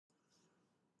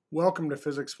Welcome to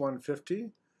Physics 150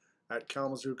 at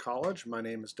Kalamazoo College. My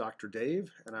name is Dr. Dave,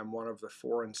 and I'm one of the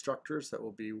 4 instructors that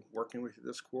will be working with you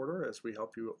this quarter as we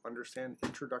help you understand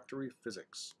introductory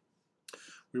physics.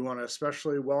 We want to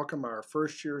especially welcome our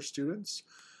first-year students,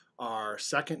 our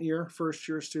second-year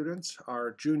first-year students,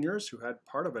 our juniors who had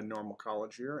part of a normal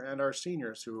college year, and our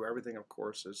seniors who everything, of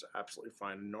course, is absolutely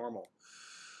fine and normal.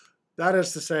 That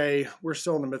is to say, we're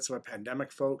still in the midst of a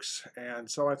pandemic, folks, and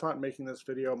so I thought making this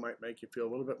video might make you feel a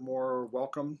little bit more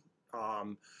welcome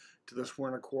to this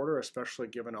winter quarter, especially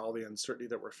given all the uncertainty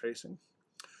that we're facing.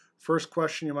 First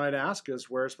question you might ask is,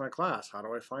 where's my class? How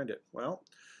do I find it? Well,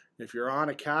 if you're on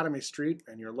Academy Street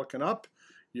and you're looking up,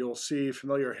 you'll see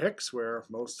familiar Hicks, where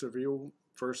most of you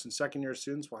first and second year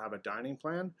students will have a dining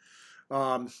plan.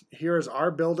 Here is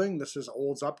our building. This is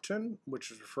Olds Upton, which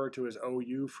is referred to as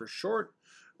OU for short.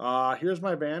 Here's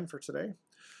my van for today.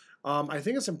 I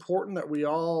think it's important that we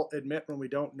all admit when we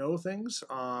don't know things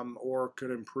or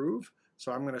could improve.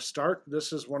 So I'm going to start.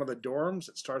 This is one of the dorms.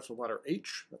 It starts with letter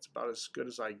H. That's about as good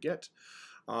as I get.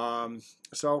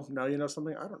 So now you know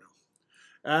something I don't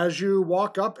know. As you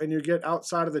walk up and you get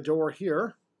outside of the door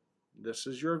here, this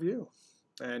is your view.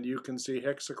 And you can see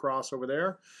Hicks across over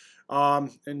there.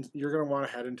 And you're going to want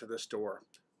to head into this door.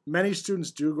 Many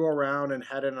students do go around and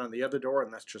head in on the other door,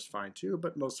 and that's just fine too,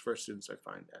 but most of our students, I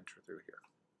find, enter through here.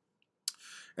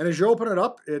 And as you open it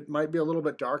up, it might be a little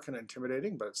bit dark and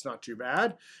intimidating, but it's not too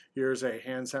bad. Here's a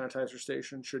hand sanitizer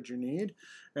station should you need.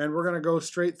 And we're going to go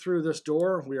straight through this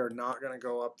door. We are not going to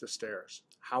go up the stairs.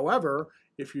 However,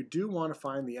 if you do want to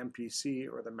find the MPC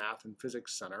or the Math and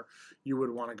Physics Center, you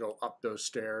would want to go up those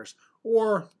stairs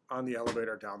or on the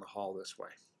elevator down the hall this way.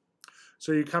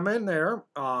 So you come in there.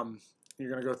 You're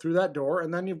going to go through that door,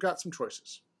 and then you've got some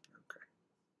choices. Okay.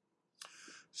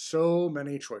 So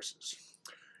many choices.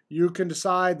 You can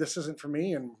decide this isn't for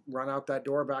me and run out that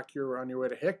door back here on your way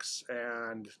to Hicks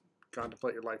and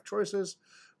contemplate your life choices,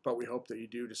 but we hope that you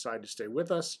do decide to stay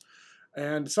with us.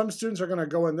 And some students are going to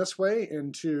go in this way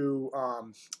into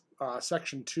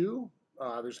section 2.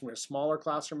 There's going to be a smaller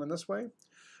classroom in this way.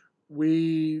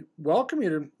 We welcome you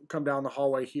to come down the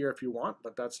hallway here if you want,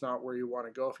 but that's not where you want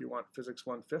to go if you want Physics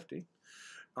 150.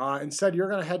 Instead, you're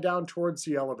going to head down towards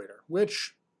the elevator,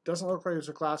 which doesn't look like there's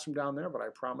a classroom down there, but I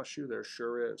promise you there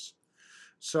sure is.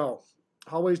 So,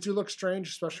 hallways do look strange,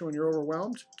 especially when you're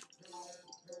overwhelmed.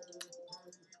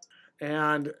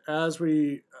 And as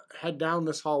we head down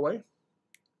this hallway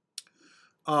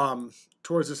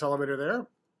towards this elevator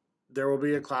there will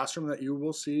be a classroom that you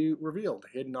will see revealed,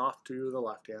 hidden off to the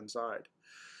left-hand side.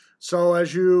 So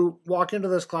as you walk into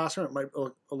this classroom, it might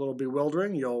look a little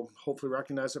bewildering. You'll hopefully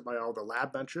recognize it by all the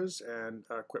lab benches and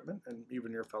equipment and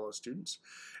even your fellow students.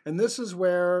 And this is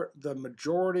where the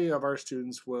majority of our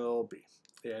students will be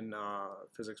in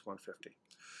Physics 150.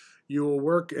 You will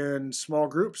work in small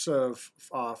groups of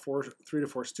 3 to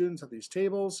 4 students at these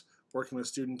tables, working with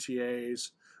student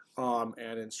TAs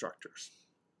and instructors.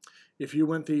 If you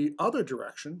went the other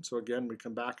direction, so again, we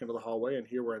come back into the hallway, and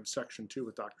here we're in section 2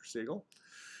 with Dr. Siegel,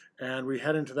 and we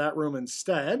head into that room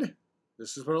instead,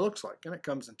 this is what it looks like. And it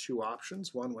comes in 2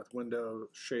 options, one with window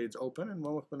shades open and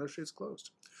one with window shades closed.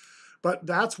 But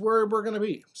that's where we're going to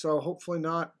be. So hopefully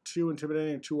not too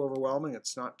intimidating and too overwhelming.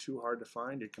 It's not too hard to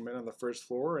find. You come in on the first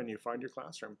floor and you find your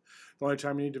classroom. The only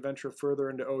time you need to venture further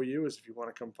into OU is if you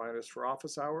want to come find us for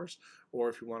office hours or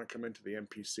if you want to come into the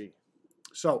MPC.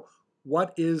 So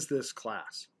what is this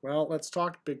class? Well, let's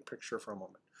talk big picture for a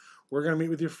moment. We're going to meet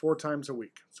with you 4 times a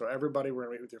week. So everybody, we're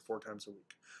going to meet with you 4 times a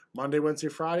week. Monday, Wednesday,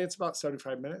 Friday, it's about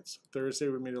 75 minutes. Thursday,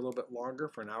 we meet a little bit longer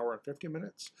for 1 hour and 50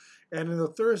 minutes. And in the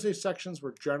Thursday sections,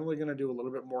 we're generally going to do a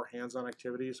little bit more hands-on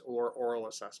activities or oral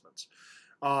assessments.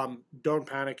 Don't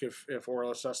panic if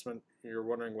oral assessment, you're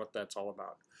wondering what that's all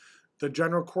about. The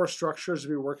general course structure is to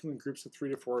be working in groups of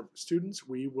 3 to 4 students.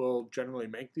 We will generally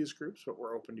make these groups, but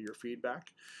we're open to your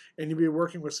feedback. And you'll be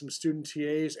working with some student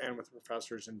TAs and with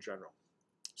professors in general.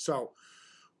 So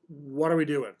what are we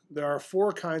doing? There are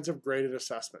 4 kinds of graded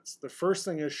assessments. The first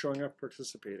thing is showing up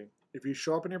participating. If you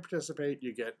show up and you participate,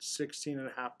 you get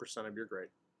 16.5% of your grade.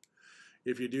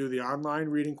 If you do the online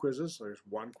reading quizzes, there's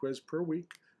 1 quiz per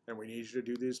week, and we need you to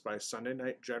do these by Sunday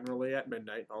night, generally at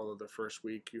midnight, although the first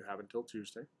week you have until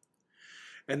Tuesday.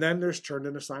 And then there's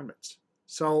turned-in assignments.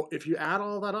 So if you add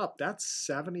all that up, that's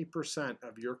 70%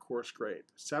 of your course grade.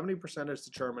 70% is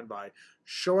determined by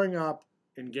showing up,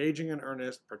 engaging in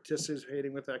earnest,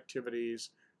 participating with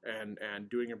activities, and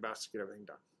doing your best to get everything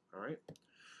done. All right?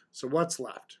 So what's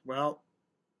left? Well,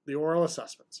 the oral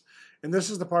assessments. And this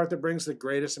is the part that brings the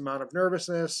greatest amount of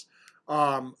nervousness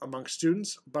among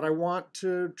students, but I want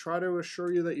to try to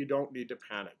assure you that you don't need to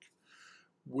panic.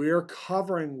 We're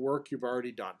covering work you've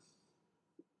already done.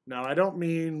 Now, I don't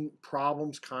mean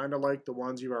problems kind of like the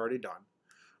ones you've already done.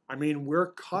 I mean,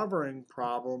 we're covering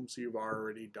problems you've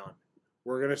already done.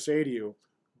 We're going to say to you,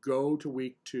 go to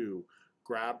week 2,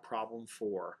 grab problem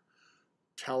 4,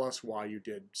 tell us why you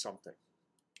did something.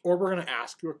 Or we're going to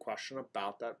ask you a question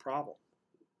about that problem.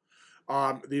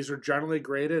 These are generally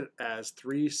graded as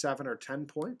 3, 7, or 10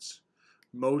 points.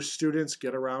 Most students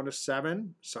get around a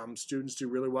 7. Some students do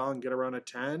really well and get around a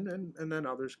 10, and then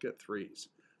others get 3s.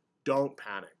 Don't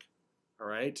panic, all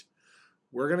right?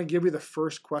 We're going to give you the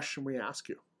first question we ask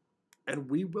you, and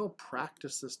we will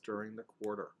practice this during the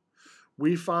quarter.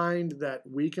 We find that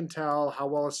we can tell how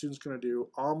well a student's going to do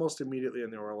almost immediately in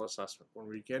the oral assessment. When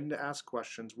we begin to ask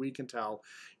questions, we can tell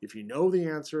if you know the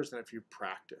answers and if you've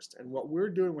practiced. And what we're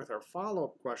doing with our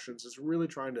follow-up questions is really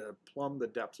trying to plumb the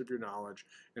depths of your knowledge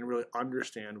and really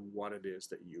understand what it is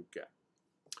that you get.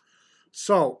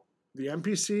 So the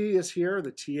MPC is here, the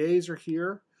TAs are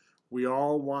here. We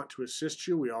all want to assist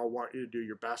you. We all want you to do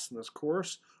your best in this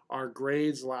course. Our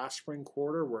grades last spring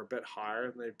quarter were a bit higher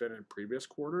than they've been in previous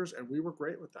quarters, and we were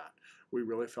great with that. We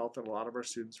really felt that a lot of our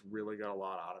students really got a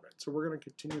lot out of it. So we're going to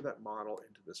continue that model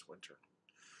into this winter.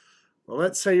 Well,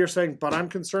 let's say you're saying, but I'm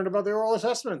concerned about the oral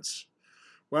assessments.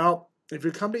 Well, if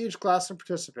you come to each class and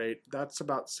participate, that's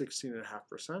about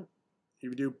 16.5%. If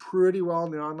you do pretty well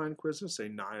in the online quizzes, say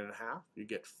 9.5, you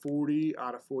get 40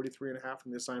 out of 43.5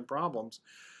 in the assigned problems.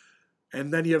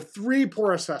 And then you have 3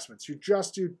 poor assessments. You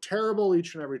just do terrible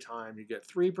each and every time. You get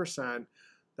 3%.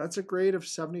 That's a grade of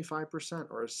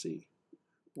 75% or a C.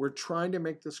 We're trying to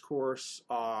make this course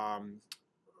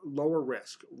lower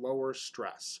risk, lower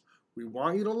stress. We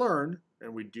want you to learn,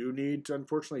 and we do need to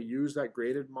unfortunately use that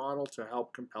graded model to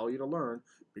help compel you to learn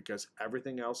because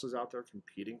everything else is out there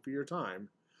competing for your time.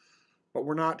 But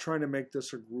we're not trying to make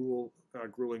this a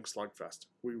grueling slugfest.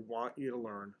 We want you to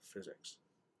learn physics.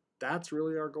 That's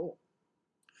really our goal.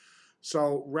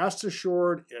 So rest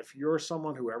assured, if you're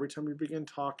someone who every time you begin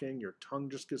talking, your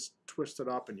tongue just gets twisted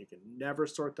up and you can never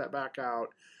sort that back out,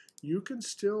 you can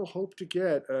still hope to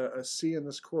get a C in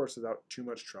this course without too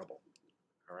much trouble.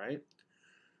 All right?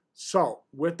 So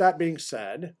with that being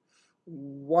said,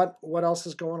 what else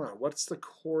is going on? What's the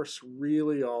course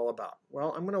really all about?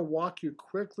 Well, I'm going to walk you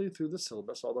quickly through the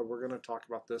syllabus, although we're going to talk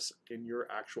about this in your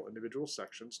actual individual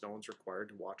sections. No one's required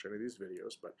to watch any of these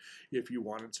videos, but if you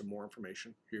wanted some more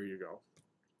information, here you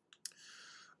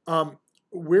go.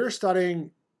 We're studying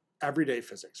everyday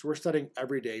physics. We're studying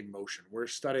everyday motion. We're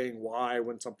studying why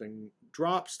when something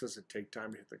drops, does it take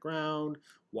time to hit the ground?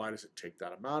 Why does it take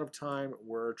that amount of time?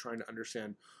 We're trying to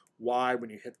understand why when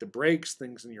you hit the brakes,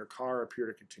 things in your car appear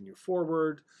to continue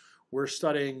forward. We're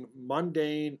studying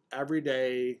mundane,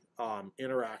 everyday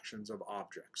interactions of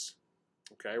objects.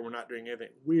 Okay, we're not doing anything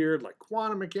weird like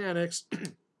quantum mechanics.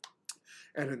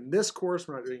 And in this course,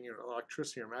 we're not doing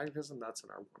electricity or magnetism. That's in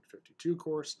our 152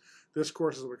 course. This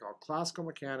course is what we call classical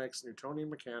mechanics, Newtonian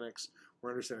mechanics.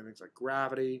 We're understanding things like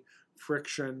gravity,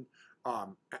 friction,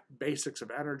 basics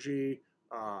of energy,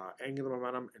 angular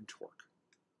momentum, and torque.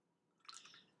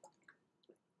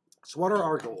 So what are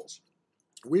our goals?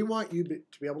 We want you to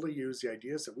be able to use the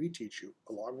ideas that we teach you,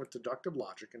 along with deductive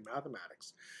logic and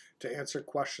mathematics, to answer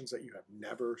questions that you have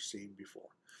never seen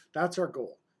before. That's our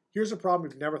goal. Here's a problem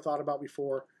you've never thought about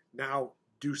before. Now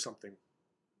do something.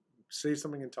 Say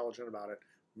something intelligent about it.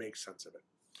 Make sense of it.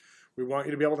 We want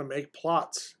you to be able to make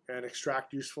plots and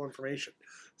extract useful information.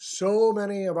 So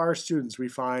many of our students, we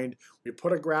find, we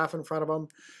put a graph in front of them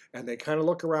and they kind of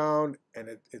look around and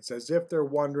it's as if they're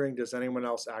wondering, does anyone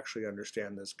else actually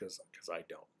understand this? Because I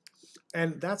don't.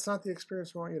 And that's not the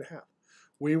experience we want you to have.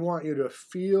 We want you to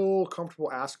feel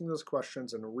comfortable asking those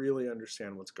questions and really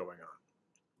understand what's going on.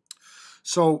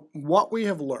 So what we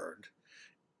have learned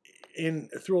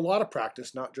through a lot of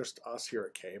practice, not just us here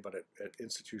at K, but at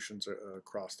institutions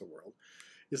across the world,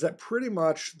 is that pretty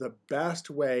much the best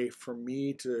way for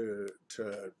me to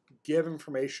give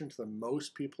information to the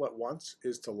most people at once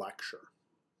is to lecture.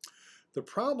 The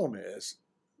problem is,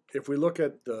 if we look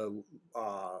at the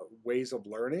ways of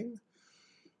learning,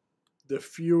 the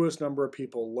fewest number of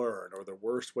people learn, or the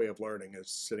worst way of learning is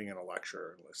sitting in a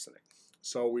lecture and listening.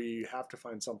 So we have to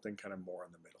find something kind of more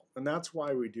in the middle. And that's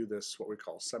why we do this, what we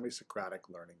call semi-Socratic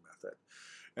learning method.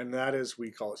 And that is,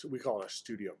 we call it a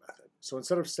studio method. So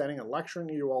instead of standing and lecturing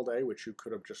to you all day, which you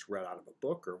could have just read out of a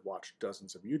book or watched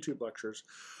dozens of YouTube lectures,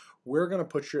 we're going to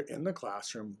put you in the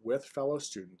classroom with fellow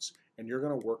students, and you're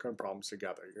going to work on problems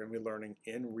together. You're going to be learning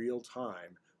in real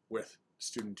time with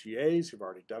student TAs who've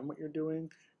already done what you're doing,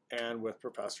 and with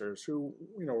professors who,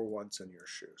 were once in your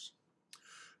shoes.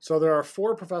 So there are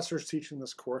 4 professors teaching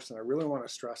this course, and I really want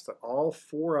to stress that all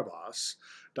 4 of us,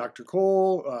 Dr.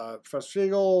 Cole, Professor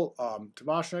Siegel,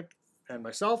 Tomashnik, and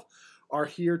myself, are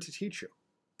here to teach you.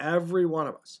 Every one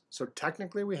of us. So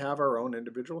technically we have our own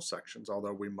individual sections,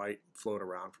 although we might float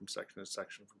around from section to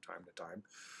section from time to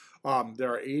time.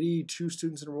 There are 82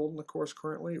 students enrolled in the course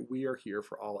currently. We are here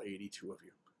for all 82 of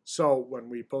you. So when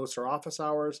we post our office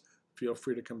hours, feel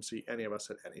free to come see any of us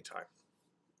at any time.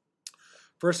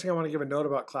 First thing I want to give a note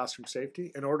about classroom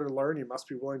safety. In order to learn, you must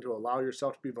be willing to allow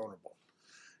yourself to be vulnerable.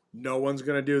 No one's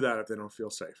going to do that if they don't feel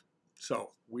safe.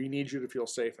 So we need you to feel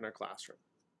safe in our classroom.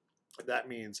 That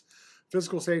means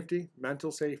physical safety,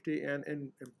 mental safety,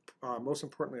 and most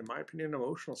importantly, in my opinion,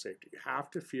 emotional safety. You have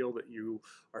to feel that you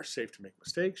are safe to make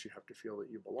mistakes. You have to feel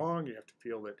that you belong. You have to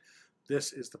feel that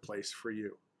this is the place for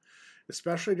you.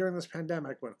 Especially during this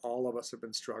pandemic when all of us have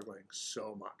been struggling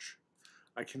so much.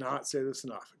 I cannot say this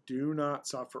enough. Do not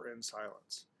suffer in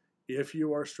silence. If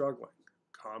you are struggling,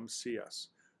 come see us.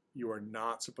 You are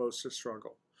not supposed to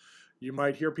struggle. You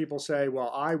might hear people say,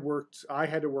 well, I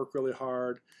had to work really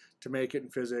hard to make it in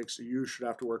physics. You should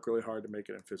have to work really hard to make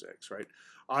it in physics, right?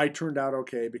 I turned out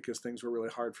okay because things were really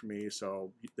hard for me,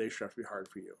 so they should have to be hard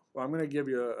for you. Well, I'm going to give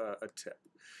you a tip.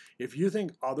 If you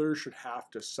think others should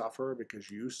have to suffer because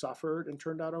you suffered and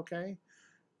turned out okay,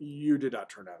 you did not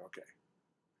turn out okay.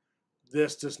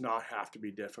 This does not have to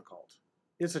be difficult.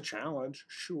 It's a challenge,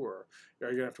 sure. Are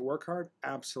you going to have to work hard?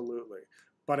 Absolutely.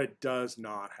 But it does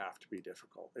not have to be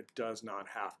difficult. It does not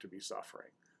have to be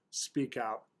suffering. Speak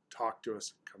out, talk to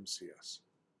us, come see us.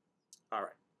 All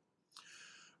right.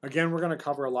 Again, we're going to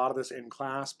cover a lot of this in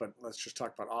class, but let's just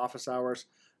talk about office hours.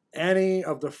 Any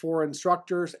of the 4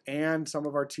 instructors and some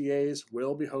of our TAs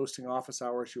will be hosting office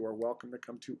hours. You are welcome to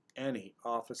come to any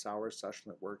office hours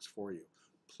session that works for you.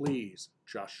 Please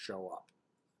just show up.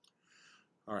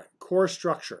 All right, course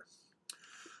structure.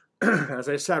 As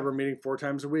I said, we're meeting 4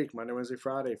 times a week, Monday, Wednesday,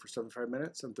 Friday for 75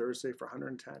 minutes, and Thursday for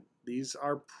 110. These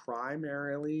are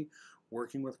primarily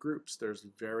working with groups. There's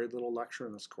very little lecture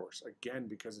in this course, again,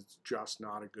 because it's just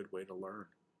not a good way to learn,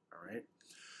 all right?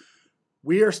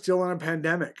 We are still in a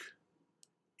pandemic.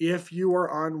 If you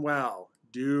are unwell,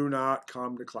 do not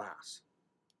come to class.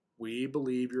 We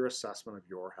believe your assessment of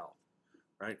your health,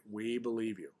 right? We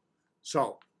believe you.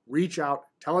 So reach out,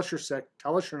 tell us you're sick,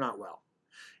 tell us you're not well.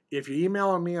 If you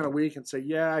email me in a week and say,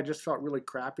 yeah, I just felt really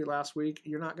crappy last week,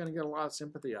 you're not going to get a lot of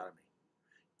sympathy out of me.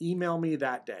 Email me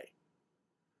that day.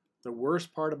 The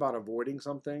worst part about avoiding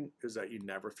something is that you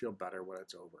never feel better when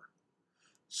it's over.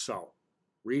 So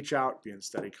reach out, be in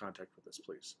steady contact with us,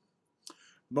 please.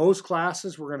 Most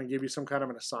classes, we're going to give you some kind of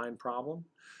an assigned problem.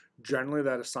 Generally,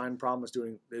 that assigned problem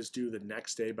is due the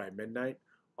next day by midnight.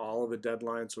 All of the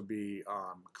deadlines will be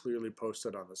clearly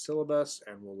posted on the syllabus,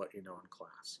 and we'll let you know in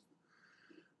class.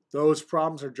 Those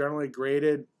problems are generally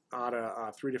graded out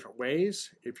of 3 different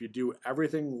ways. If you do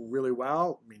everything really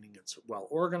well, meaning it's well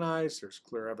organized, there's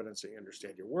clear evidence that you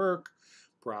understand your work,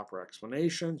 proper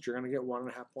explanations, you're going to get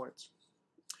 1.5 points.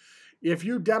 If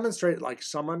you demonstrate like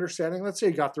some understanding, let's say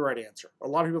you got the right answer. A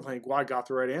lot of people think, well, I got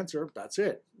the right answer, that's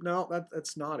it. No,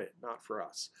 that's not it, not for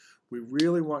us. We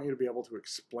really want you to be able to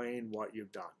explain what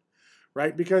you've done,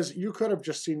 right? Because you could have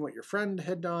just seen what your friend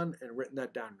had done and written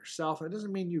that down yourself, and it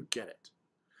doesn't mean you get it.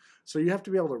 So you have to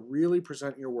be able to really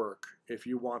present your work if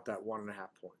you want that 1.5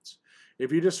 points.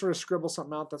 If you just sort of scribble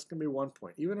something out, that's going to be 1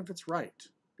 point, even if it's right,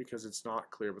 because it's not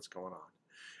clear what's going on.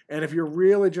 And if you're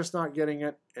really just not getting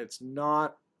it, it's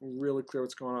not really clear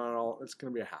what's going on at all, it's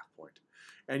going to be a 0.5 point.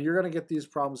 And you're going to get these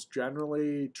problems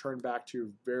generally turned back to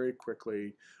you very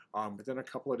quickly within a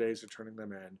couple of days of turning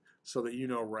them in so that you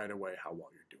know right away how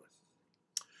well you're doing.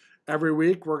 Every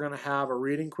week we're going to have a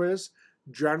reading quiz.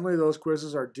 Generally those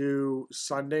quizzes are due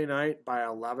Sunday night by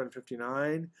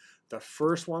 11:59. The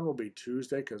first one will be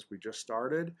Tuesday because we just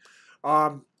started.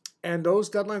 And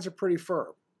those deadlines are pretty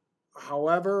firm.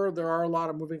 However, there are a lot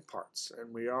of moving parts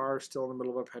and we are still in the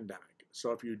middle of a pandemic.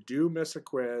 So if you do miss a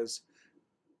quiz,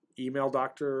 email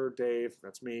Dr. Dave,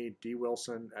 that's me,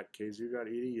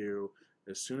 dwilson@kzu.edu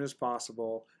as soon as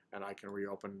possible, and I can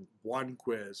reopen 1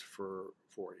 quiz for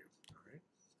you. All right?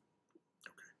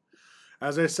 Okay.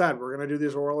 As I said, we're going to do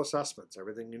these oral assessments.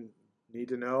 Everything you need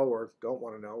to know or don't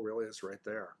want to know really is right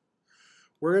there.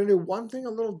 We're going to do one thing a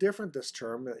little different this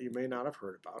term that you may not have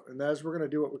heard about, and that is we're going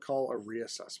to do what we call a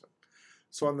reassessment.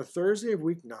 So on the Thursday of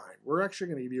week 9, we're actually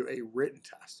going to give you a written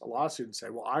test. A lot of students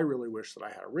say, well, I really wish that I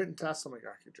had a written test, something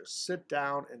I could just sit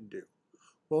down and do.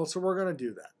 Well, so we're going to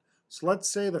do that. So let's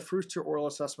say the first 2 oral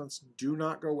assessments do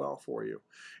not go well for you,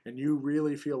 and you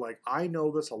really feel like, I know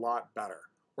this a lot better.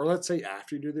 Or let's say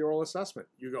after you do the oral assessment,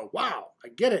 you go, wow, I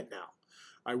get it now.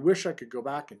 I wish I could go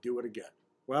back and do it again.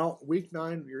 Well, week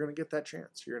 9, you're going to get that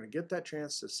chance. You're going to get that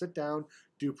chance to sit down,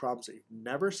 do problems that you've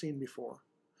never seen before,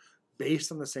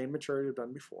 based on the same material you've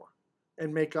done before,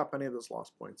 and make up any of those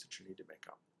lost points that you need to make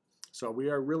up. So we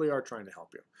really are trying to help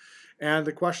you. And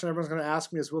the question everyone's going to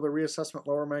ask me is, will the reassessment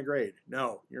lower my grade?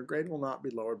 No, your grade will not be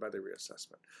lowered by the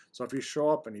reassessment. So if you show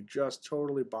up and you just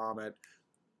totally bomb it,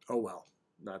 oh well,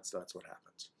 that's what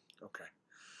happens. Okay.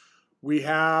 We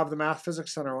have the Math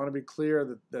Physics Center. I want to be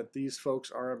clear that these folks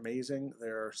are amazing.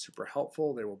 They're super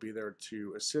helpful. They will be there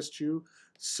to assist you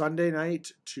Sunday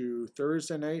night to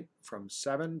Thursday night from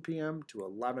 7 p.m. to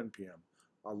 11 p.m.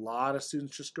 A lot of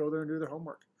students just go there and do their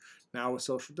homework. Now with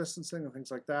social distancing and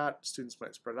things like that, students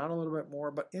might spread out a little bit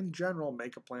more, but in general,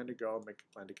 make a plan to go, make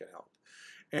a plan to get help.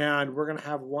 And we're going to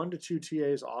have 1 to 2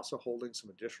 TAs also holding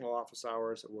some additional office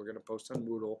hours that we're going to post on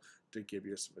Moodle to give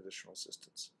you some additional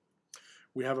assistance.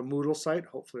 We have a Moodle site.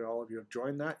 Hopefully all of you have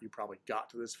joined that. You probably got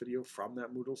to this video from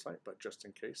that Moodle site, but just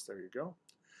in case, there you go.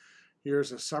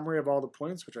 Here's a summary of all the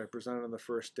points which I presented on the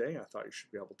first day. I thought you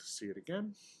should be able to see it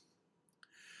again.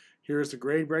 Here's the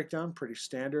grade breakdown, pretty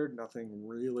standard, nothing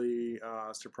really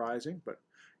surprising, but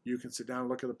you can sit down and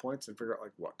look at the points and figure out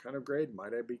like what kind of grade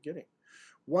might I be getting.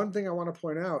 One thing I want to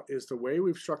point out is the way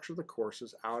we've structured the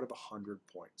courses out of 100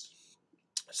 points.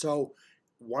 So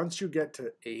once you get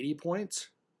to 80 points,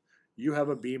 you have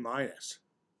a B minus.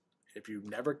 If you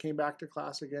never came back to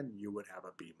class again, you would have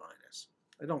a B minus.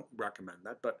 I don't recommend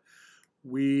that, but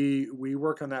we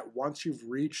work on that. Once you've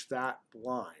reached that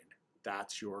line,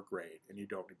 that's your grade, and you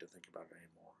don't need to think about it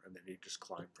anymore, and then you just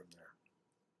climb from there.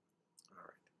 All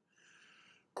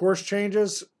right. Course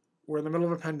changes. We're in the middle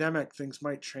of a pandemic. Things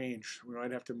might change. We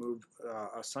might have to move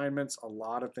assignments. A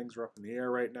lot of things are up in the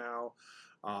air right now.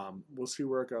 We'll see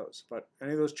where it goes. But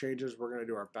any of those changes, we're going to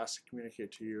do our best to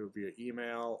communicate to you via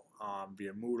email,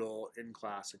 via Moodle, in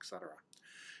class, etc.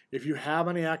 If you have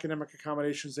any academic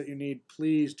accommodations that you need,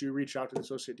 please do reach out to the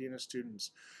Associate Dean of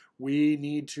Students. We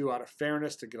need to, out of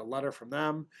fairness, to get a letter from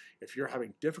them. If you're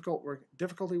having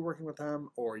difficulty working with them,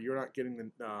 or you're not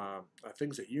getting the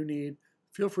things that you need,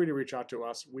 feel free to reach out to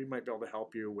us. We might be able to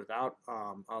help you without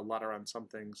a letter on some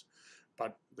things.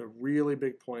 But the really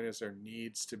big point is there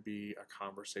needs to be a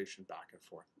conversation back and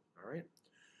forth. All right.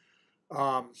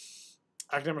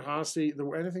 Academic honesty.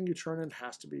 Anything you turn in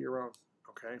has to be your own.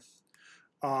 Okay.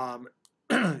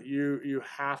 You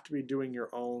have to be doing your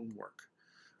own work.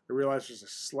 I realize there's a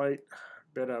slight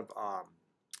bit of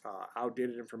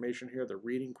outdated information here. The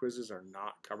reading quizzes are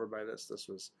not covered by this. This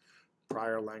was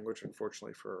prior language,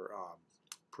 unfortunately, for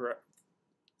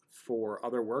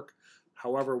other work.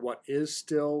 However, what is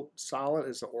still solid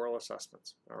is the oral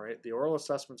assessments. All right, the oral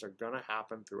assessments are going to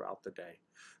happen throughout the day.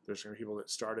 There's going to be people that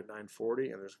start at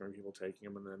 9:40, and there's going to be people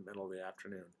taking them in the middle of the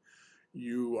afternoon.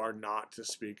 You are not to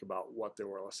speak about what the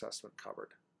oral assessment covered,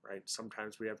 right?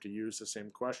 Sometimes we have to use the same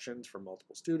questions for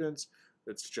multiple students.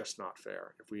 It's just not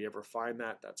fair. If we ever find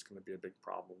that, that's going to be a big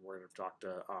problem. We're going to talk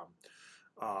to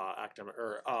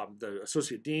the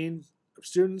Associate Dean of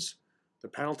Students. The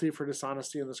penalty for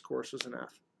dishonesty in this course is an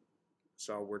F.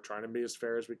 So we're trying to be as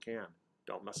fair as we can.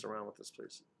 Don't mess around with this,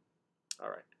 please. All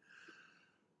right.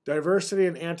 Diversity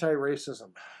and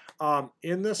anti-racism.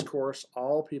 In this course,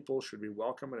 all people should be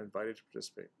welcome and invited to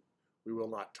participate. We will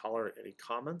not tolerate any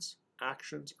comments,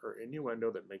 actions, or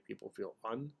innuendo that make people feel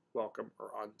unwelcome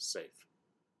or unsafe.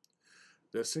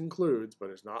 This includes, but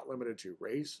is not limited to,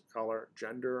 race, color,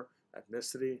 gender,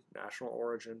 ethnicity, national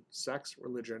origin, sex,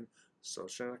 religion,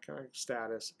 socioeconomic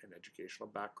status, and educational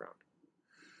background.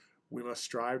 We must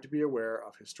strive to be aware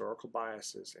of historical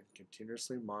biases and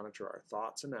continuously monitor our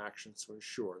thoughts and actions to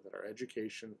ensure that our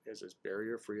education is as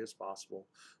barrier-free as possible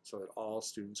so that all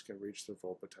students can reach their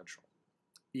full potential.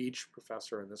 Each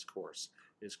professor in this course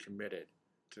is committed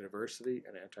to diversity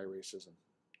and anti-racism.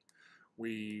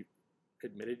 We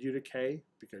admitted you to K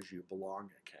because you belong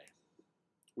at K.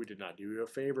 We did not do you a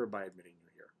favor by admitting you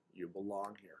here. You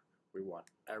belong here. We want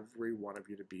every one of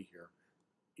you to be here.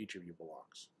 Each of you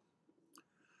belongs.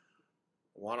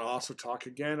 I want to also talk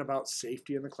again about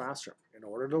safety in the classroom. In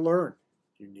order to learn,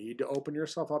 you need to open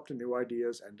yourself up to new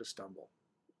ideas and to stumble.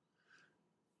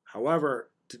 However,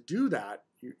 to do that,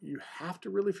 you have to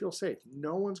really feel safe.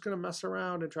 No one's going to mess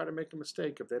around and try to make a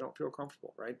mistake if they don't feel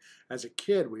comfortable, right? As a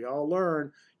kid, we all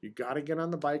learn you got to get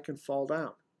on the bike and fall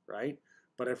down, right?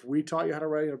 But if we taught you how to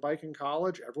ride a bike in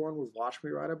college, everyone would watch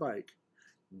me ride a bike.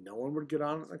 No one would get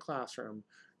on it in the classroom.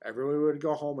 Everyone would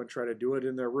go home and try to do it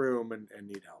in their room and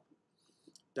need help.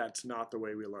 That's not the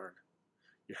way we learn.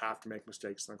 You have to make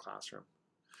mistakes in the classroom.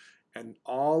 And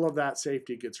all of that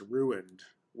safety gets ruined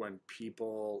when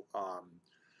people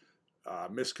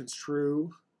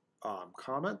misconstrue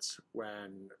comments,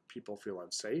 when people feel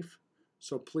unsafe.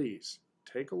 So please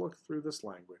take a look through this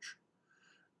language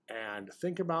and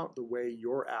think about the way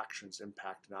your actions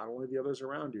impact not only the others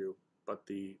around you, but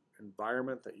the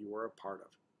environment that you are a part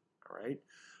of. All right?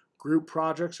 Group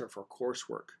projects are for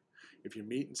coursework. If you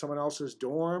meet in someone else's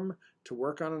dorm to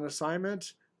work on an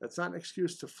assignment, that's not an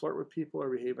excuse to flirt with people or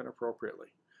behave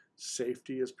inappropriately.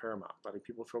 Safety is paramount. Letting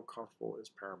people feel comfortable is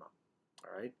paramount.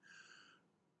 All right?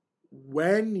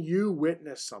 When you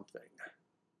witness something,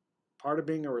 part of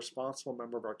being a responsible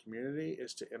member of our community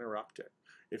is to interrupt it.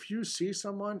 If you see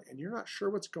someone and you're not sure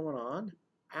what's going on,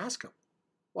 ask them.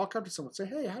 Walk up to someone and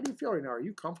say, hey, how do you feel right now? Are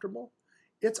you comfortable?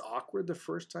 It's awkward the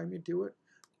first time you do it,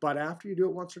 but after you do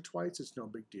it once or twice, it's no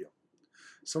big deal.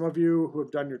 Some of you who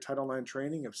have done your Title IX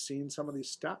training have seen some of these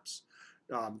steps.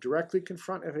 Directly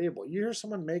confront if able. You hear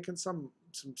someone making some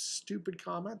stupid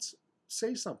comments,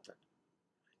 say something.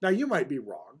 Now, you might be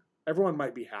wrong. Everyone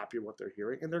might be happy with what they're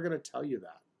hearing, and they're going to tell you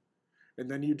that. And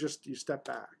then you step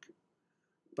back.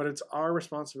 But it's our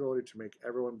responsibility to make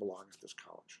everyone belong at this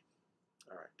college.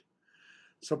 All right.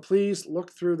 So please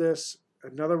look through this.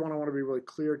 Another one I want to be really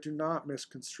clear. Do not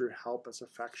misconstrue help as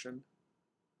affection.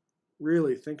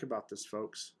 Really think about this,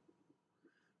 folks.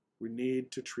 We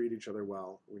need to treat each other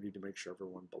well. We need to make sure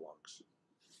everyone belongs.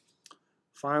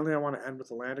 Finally, I want to end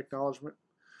with a land acknowledgement.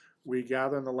 We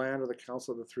gather in the land of the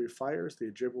Council of the Three Fires,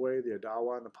 the Ojibwe, the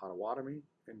Odawa, and the Potawatomi.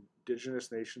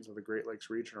 Indigenous nations of the Great Lakes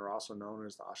region are also known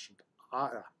as the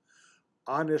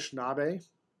Anishinaabe,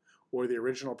 or the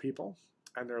original people,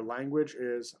 and their language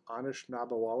is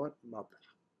Anishinaabemowin. I'm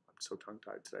so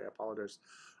tongue-tied today, I apologize.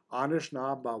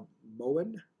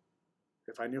 Anishinaabemowin.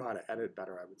 If I knew how to edit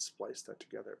better, I would splice that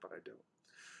together, but I don't.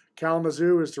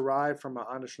 Kalamazoo is derived from an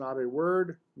Anishinaabe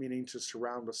word, meaning to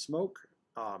surround with smoke,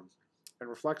 and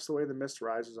reflects the way the mist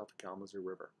rises off the Kalamazoo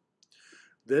River.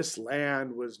 This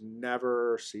land was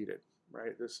never ceded,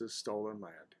 right? This is stolen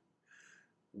land.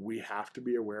 We have to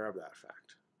be aware of that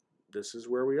fact. This is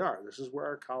where we are. This is where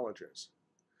our college is.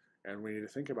 And we need to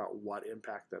think about what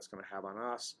impact that's going to have on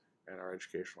us and our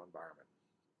educational environment.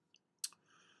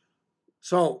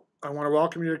 So I want to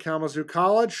welcome you to Kalamazoo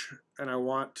College, and I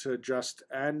want to just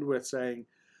end with saying,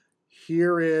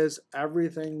 here is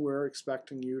everything we're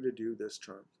expecting you to do this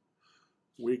term.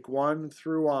 Week 1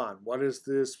 through on, what is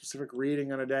the specific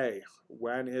reading in a day?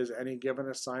 When is any given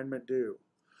assignment due?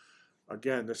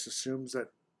 Again, this assumes that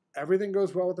everything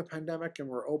goes well with the pandemic and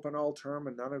we're open all term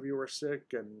and none of you are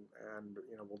sick, and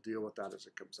we'll deal with that as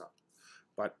it comes up.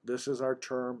 But this is our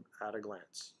term at a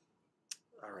glance.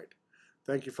 All right.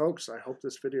 Thank you, folks. I hope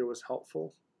this video was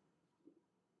helpful.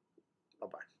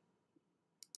 Bye-bye.